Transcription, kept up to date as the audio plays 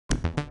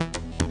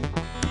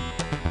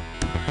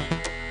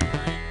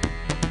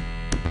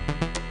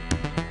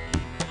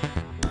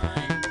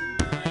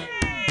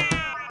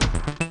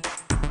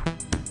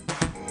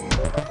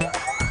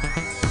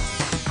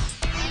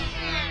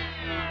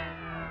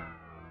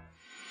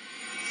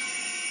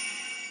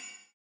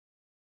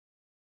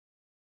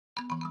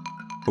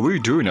We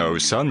do know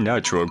some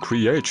natural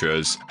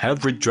creatures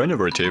have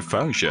regenerative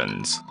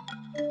functions,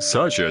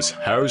 such as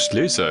house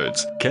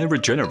lizards can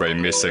regenerate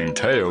missing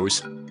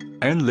tails,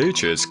 and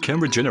leeches can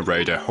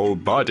regenerate a whole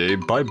body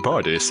by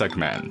body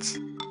segments.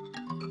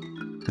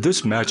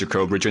 This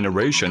magical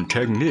regeneration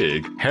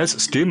technique has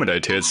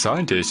stimulated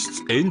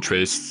scientists'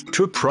 interests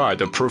to pry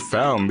the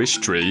profound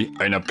mystery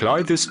and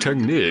apply this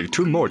technique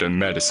to modern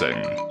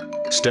medicine.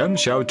 Stem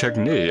cell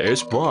technique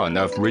is one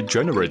of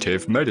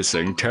regenerative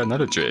medicine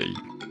technology.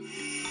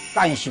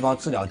 干细胞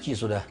治疗技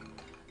术呢，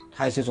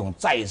它是一种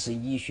再生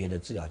医学的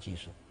治疗技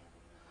术。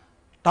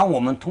当我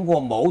们通过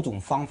某种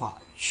方法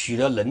取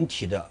了人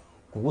体的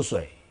骨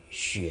髓、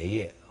血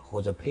液或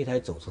者胚胎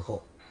组织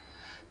后，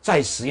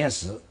在实验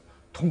时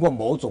通过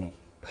某种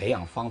培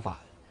养方法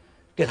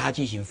对它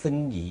进行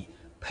分离、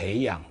培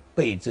养、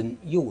倍增、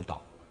诱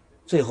导，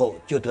最后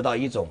就得到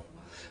一种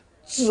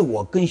自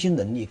我更新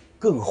能力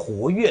更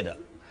活跃的、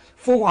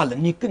分化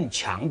能力更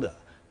强的、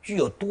具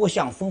有多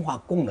项分化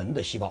功能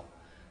的细胞。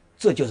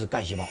 这就是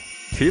干细胞。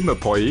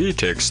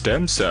 Hematopoietic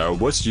stem cell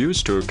was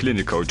used to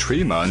clinical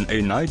treatment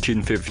in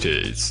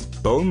 1950s.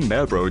 Bone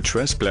marrow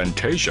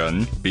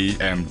transplantation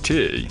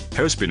 (BMT)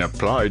 has been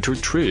applied to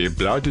treat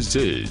blood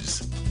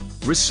disease.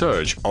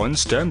 Research on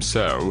stem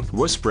cell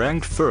was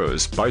ranked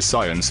first by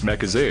Science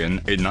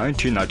magazine in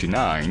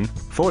 1999,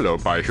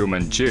 followed by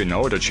human gene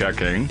order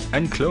checking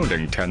and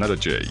cloning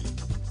technology.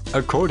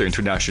 According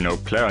to National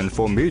Plan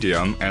for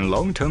Medium and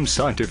Long-Term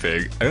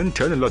Scientific and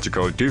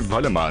Technological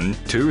Development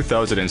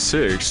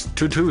 2006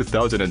 to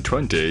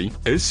 2020,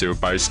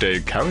 issued by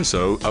State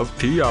Council of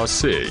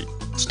PRC,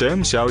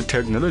 stem cell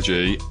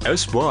technology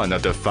as one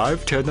of the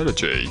 5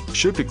 technology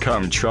should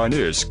become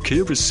Chinese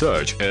key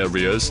research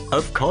areas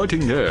of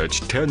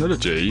cutting-edge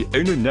technology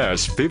in the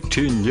next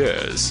 15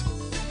 years.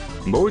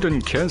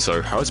 Modern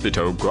Cancer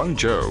Hospital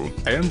Guangzhou,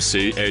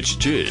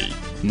 MCHG,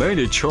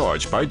 mainly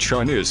charged by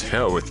Chinese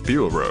Health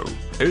Bureau,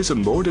 is a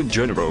modern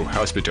general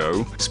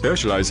hospital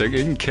specializing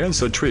in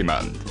cancer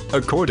treatment.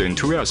 According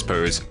to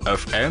experts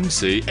of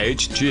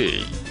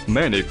MCHG,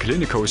 many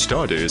clinical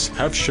studies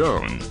have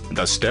shown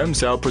that stem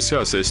cell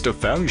possesses the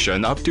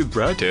function of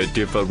directed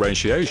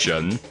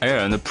differentiation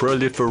and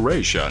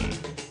proliferation.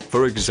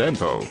 For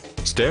example,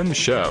 stem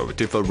cell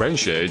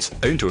differentiates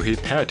into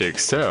hepatic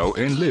cell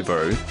in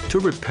liver to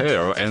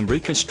repair and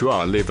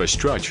reconstruct liver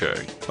structure,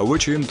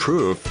 which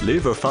improve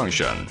liver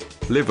function.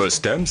 Liver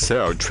stem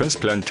cell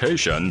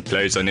transplantation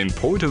plays an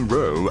important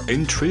role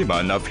in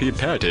treatment of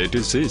hepatic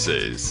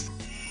diseases.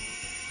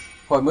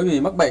 Hồi mới bị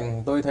mắc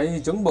bệnh, tôi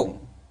thấy chướng bụng,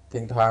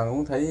 thỉnh thoảng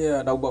cũng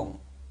thấy đau bụng,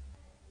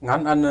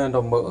 ngán ăn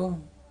đồ mỡ,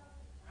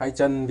 hai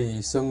chân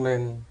bị sưng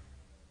lên,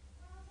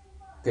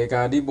 kể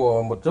cả đi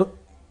bộ một chút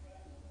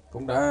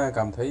cũng đã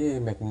cảm thấy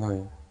mệt người.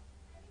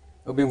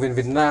 Ở bệnh viện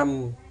Việt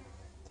Nam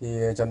thì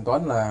chẩn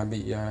đoán là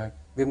bị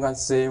viêm gan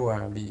C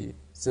và bị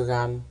xơ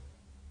gan.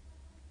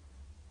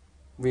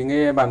 Vì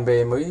nghe bạn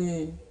bè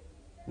mới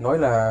nói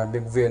là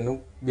bệnh viện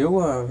ung biếu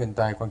hiện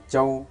tại Quảng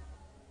Châu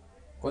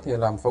có thể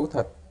làm phẫu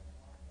thuật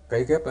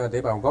cấy ghép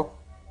tế bào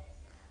gốc,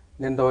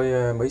 nên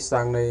tôi mới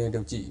sang đây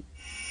điều trị.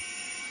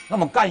 那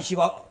么干细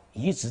胞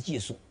移植技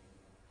术，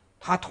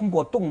它通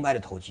过动脉的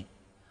投进，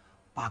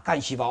把干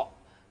细胞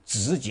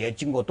直接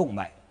经过动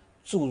脉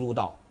注入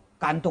到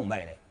肝动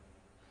脉内，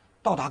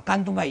到达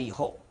肝动脉以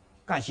后，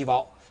干细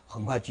胞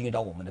很快进入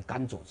到我们的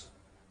肝组织，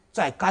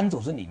在肝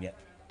组织里面，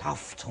它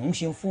重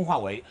新分化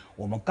为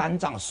我们肝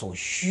脏所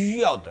需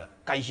要的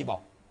干细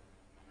胞，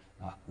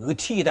而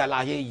替代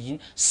那些已经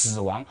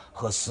死亡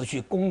和失去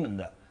功能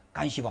的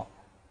干细胞，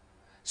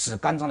使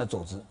肝脏的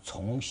组织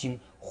重新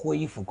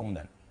恢复功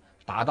能，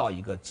达到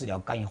一个治疗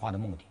肝硬化的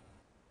目的。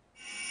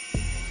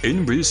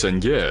 In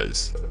recent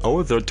years,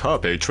 although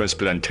topic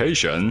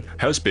transplantation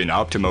has been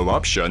optimal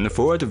option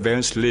for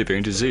advanced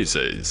living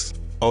diseases,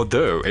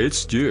 although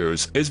its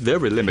use is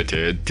very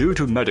limited due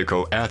to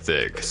medical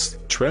ethics,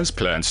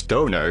 transplant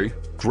donor,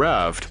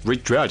 graft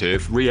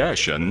regenerative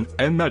reaction,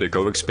 and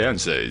medical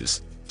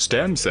expenses,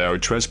 stem cell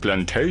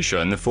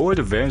transplantation for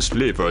advanced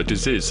liver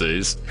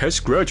diseases has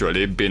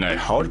gradually been a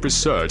hot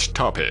research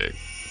topic.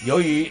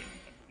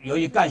 由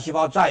于干细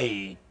胞在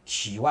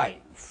体外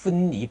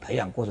分离培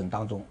养过程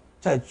当中，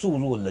 在注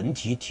入人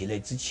体体内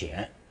之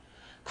前，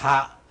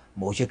它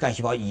某些干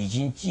细胞已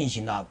经进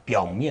行了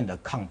表面的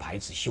抗排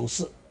斥修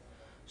饰，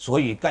所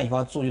以干细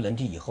胞注入人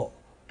体以后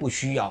不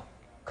需要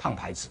抗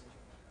排斥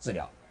治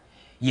疗，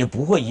也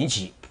不会引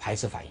起排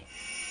斥反应。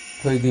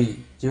Thời kỳ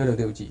chưa được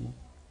điều trị,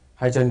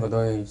 hai chân của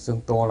tôi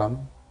sưng to lắm,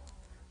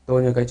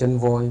 tôi như cái chân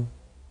voi,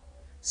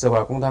 sờ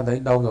vào cũng đã thấy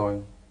đau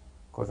rồi,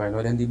 còn phải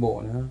nói đến đi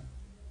bộ nữa.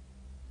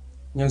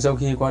 Nhưng sau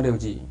khi qua điều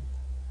trị,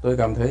 tôi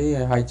cảm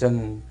thấy hai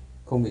chân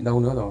không bị đau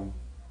nữa rồi,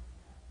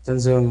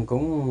 chân xương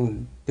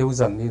cũng tiêu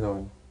dần đi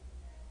rồi,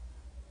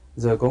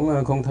 giờ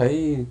cũng không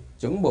thấy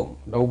chứng bụng,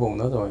 đau bụng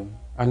nữa rồi,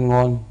 ăn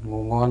ngon,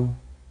 ngủ ngon,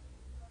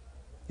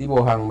 đi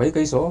bộ hàng mấy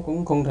cây số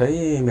cũng không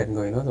thấy mệt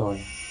người nữa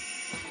rồi.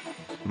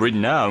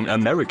 renowned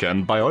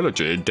American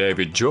biologist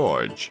David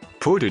George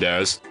put it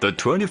as the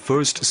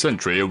 21st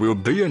century will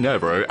be an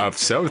era of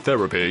cell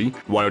therapy,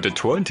 while the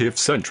 20th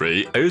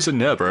century is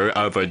an era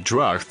of a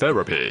drug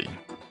therapy.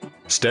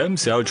 Stem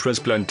cell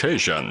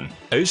transplantation,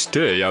 a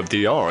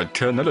state-of-the-art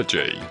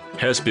technology,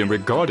 has been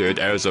regarded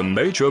as a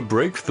major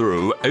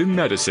breakthrough in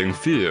medicine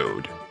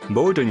field.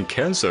 Modern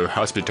Cancer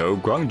Hospital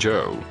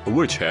Guangzhou,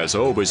 which has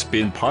always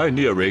been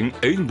pioneering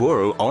in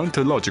world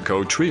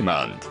oncological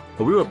treatment,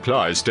 will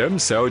apply stem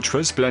cell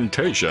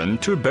transplantation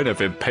to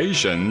benefit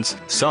patients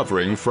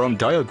suffering from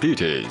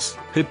diabetes,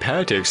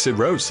 hepatic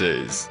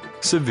cirrhosis,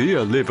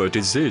 severe liver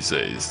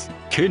diseases,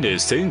 kidney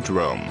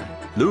syndrome,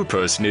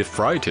 lupus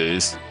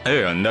nephritis,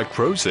 and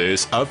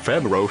necrosis of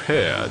femoral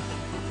head.